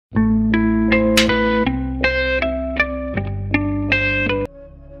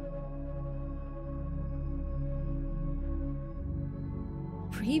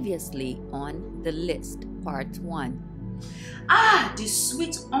Previously on the list, part 1. Ah, the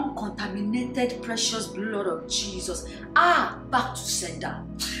sweet, uncontaminated, precious blood of Jesus. Ah, back to sender.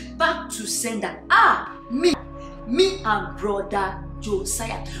 Back to sender. Ah, me and brother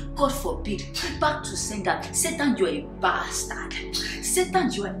Josiah. God forbid. Back to sender. Satan, you are a bastard.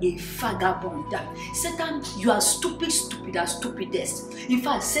 Satan, you are a vagabond. Satan, you are stupid as stupidest. In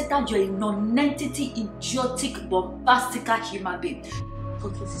fact, Satan, you are a non-entity, idiotic, bombastical human being.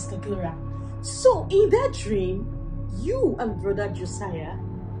 Okay, Sister Gloria. So, in that dream, you and Brother Josiah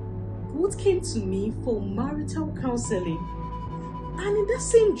both came to me for marital counseling. And in that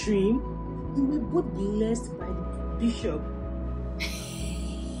same dream, you were both blessed by the bishop.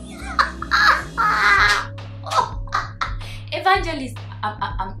 Evangelist,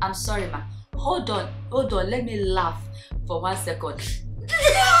 I'm sorry, ma. Hold on, let me laugh for 1 second.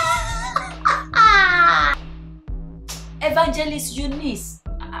 Evangelist Eunice,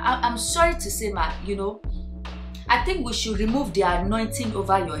 I'm sorry to say, ma, you know, I think we should remove the anointing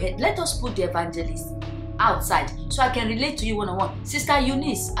over your head. Let us put the evangelist outside so I can relate to you one-on-one. Sister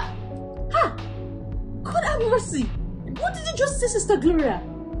Eunice. Ha! God have mercy! What did you just say, Sister Gloria?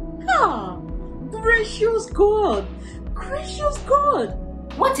 Ah! Gracious God! Gracious God!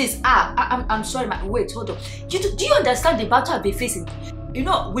 What is I'm sorry, ma. Wait, hold on. Do you understand the battle I've been facing? You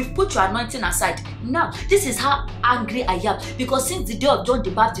know, we've put your anointing aside. Now, this is how angry I am. Because since the day of John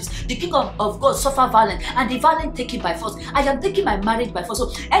the Baptist, the King of God suffered violence, and the violence taken by force. I am taking my marriage by force.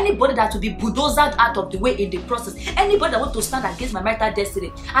 So anybody that will be bulldozed out of the way in the process, anybody that wants to stand against my marital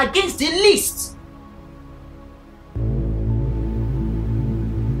destiny, against the list.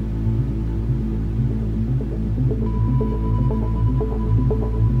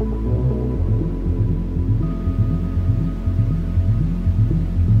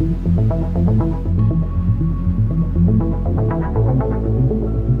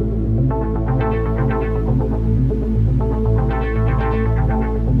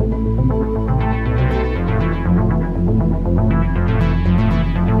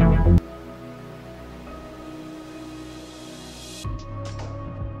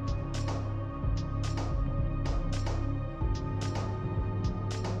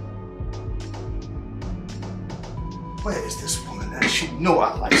 Where is this woman at? She know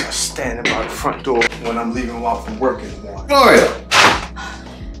I like her standing by the front door when I'm leaving out from work in the morning. Gloria!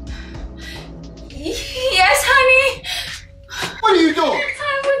 Yes, honey? What are you doing? Spending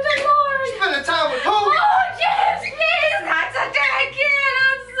time with the Lord. Spending time with who? Oh, yes, please. Not today again.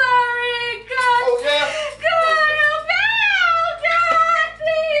 I'm sorry. God. Oh, yeah? God, oh, no. God,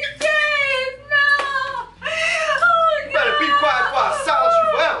 please, James. No. Oh, God. You better be quiet before I silence you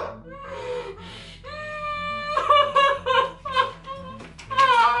forever.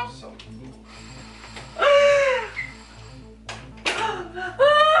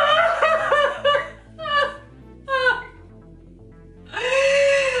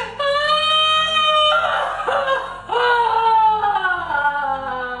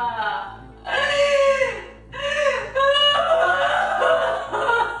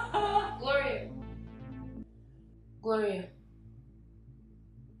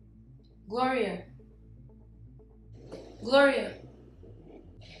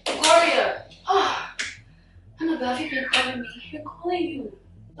 Gloria. Oh, Annabelle, have you been calling me? You're calling you.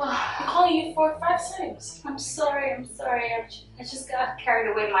 Oh, I'm calling you 4 or 5 times. I'm sorry. I just got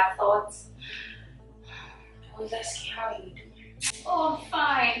carried away in my thoughts. I was asking how are you doing? Oh, I'm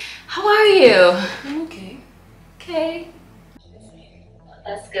fine. How are you? I'm okay. Okay.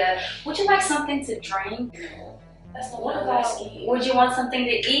 That's good. Would you like something to drink? That's not what I'm asking. Would you want something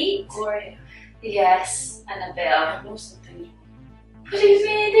to eat? Gloria. Yes, Annabelle. I know something. What do you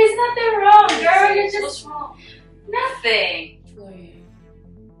mean? There's nothing wrong, girl. You're just... What's wrong? Nothing. Gloria,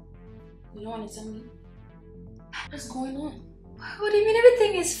 you don't want to tell me? What's going on? What do you mean?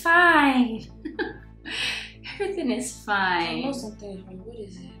 Everything is fine. Everything is fine. I know something is wrong. What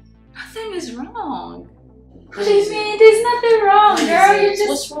is it? Nothing is wrong. What do you mean? There's nothing wrong, girl. You're just...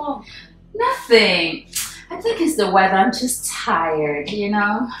 What's wrong? Nothing. I think it's the weather. I'm just tired, you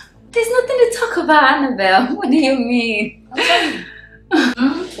know? There's nothing to talk about, Annabelle. What do you mean? I'll tell you.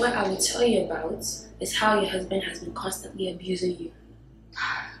 What I will tell you about is how your husband has been constantly abusing you.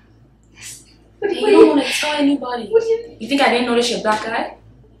 And you don't want to tell anybody. What do you mean? You think I didn't notice your black eye?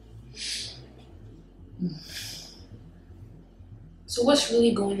 So what's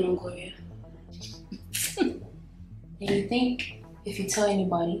really going on, Gloria? And you think if you tell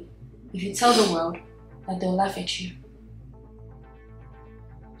anybody, if you tell the world, that they'll laugh at you.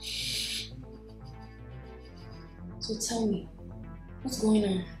 So tell me, what's going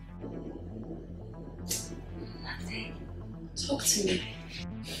on? Nothing. Talk to me.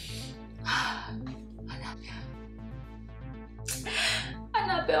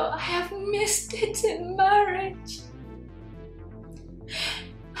 Annabelle, I have missed it in marriage.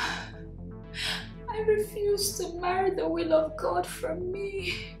 I refused to marry the will of God for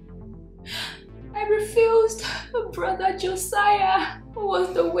me. I refused Brother Josiah, who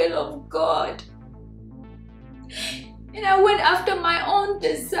was the will of God. And I went after my own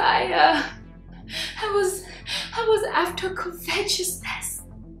desire. I was after covetousness.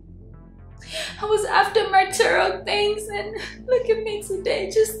 I was after material things, and look at me today,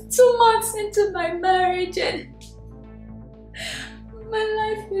 just 2 months into my marriage, and my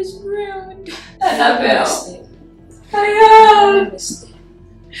life is ruined. Annabelle, I am.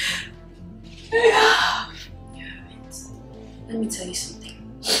 Let me tell you something.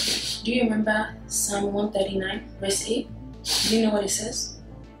 Do you remember Psalm 139, verse 8? Do you know what it says?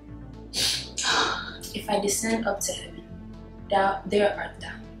 If I descend up to heaven, there art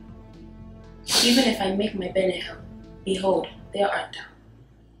thou. Even if I make my bed in hell, behold, there art thou.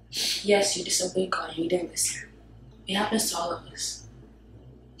 Yes, you disobeyed God and you didn't listen. It happens to all of us.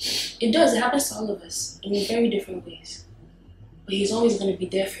 It does, it happens to all of us in very different ways. But He's always going to be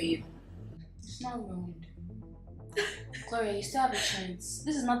there for you. It's not ruined. Gloria, you still have a chance.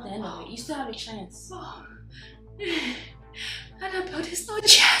 This is not the end of it. You still have a chance. Oh. Annabelle, there's no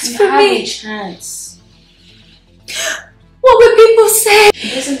chance you for have me. A chance. What will people say?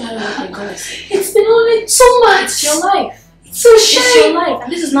 It doesn't matter what they're going to say. It's been only 2 months. It's your life. It's a shame. It's your life.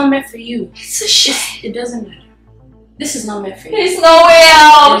 And this is not meant for you. It's a shame. It doesn't matter. This is not meant for you. There's no way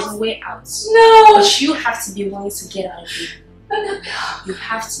out. There's a way out. No. But you have to be willing to get out of it. Annabelle. You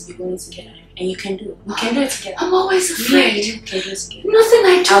have to be willing to get out of it. And you can do it. We can do it together. I'm always afraid. You can do it together. Nothing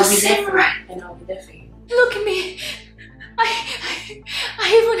I do I'll be there seems for right. you. And I'll be there for you. Look at me. I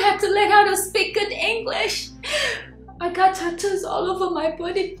even had to learn how to speak good English. I got tattoos all over my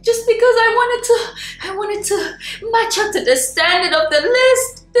body just because I wanted to match up to the standard of the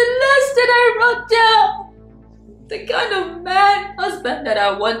list that I wrote down. The kind of husband that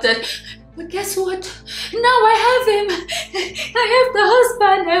I wanted. But guess what? Now I have him. I have the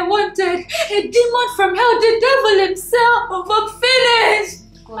husband I wanted. A demon from hell, the devil himself. I'm finished.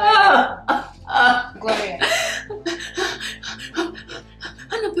 Gloria.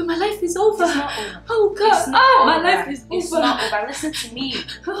 Annabelle, my life is over. It's not over. Oh God, my life is over. It's not over. Listen to me.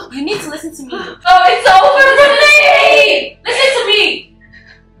 You need to listen to me. Oh, it's over for me! Listen to me!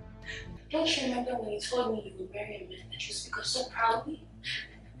 Don't you remember when you told me you would marry a man that you speak of so proudly?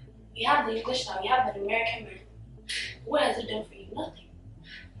 You have the English now, you have the American man. What has it done for you? Nothing.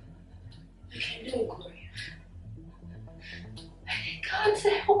 You can do it, Gloria. I need God to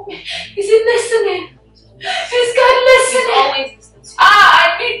help me. Is He listening? Is God listening? He's always listening to you.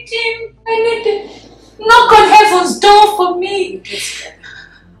 I need Him. I need Him. Knock on heaven's door for me. We'll do it together.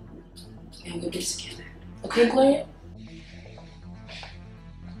 And we'll do it together. Okay, Gloria?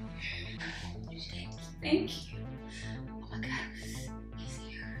 Thank you. Oh my God. He's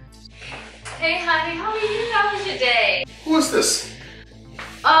here. Hey honey, how are you? How was your day? Who is this?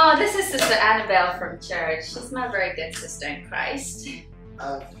 Oh, this is Sister Annabelle from church. She's my very good sister in Christ.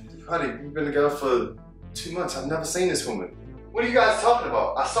 Honey, we've been together for 2 months. I've never seen this woman. What are you guys talking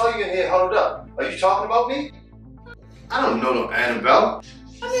about? I saw you in here huddled up. Are you talking about me? I don't know no Annabelle.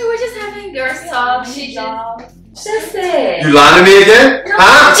 I mean, we're just having girls talk. She just it. You lying to me again? No,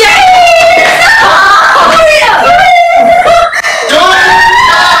 huh? James!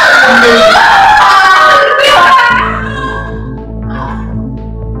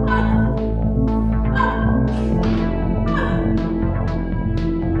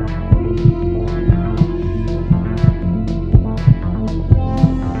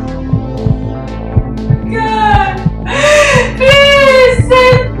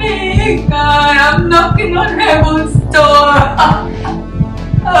 I'm knocking on heaven's door.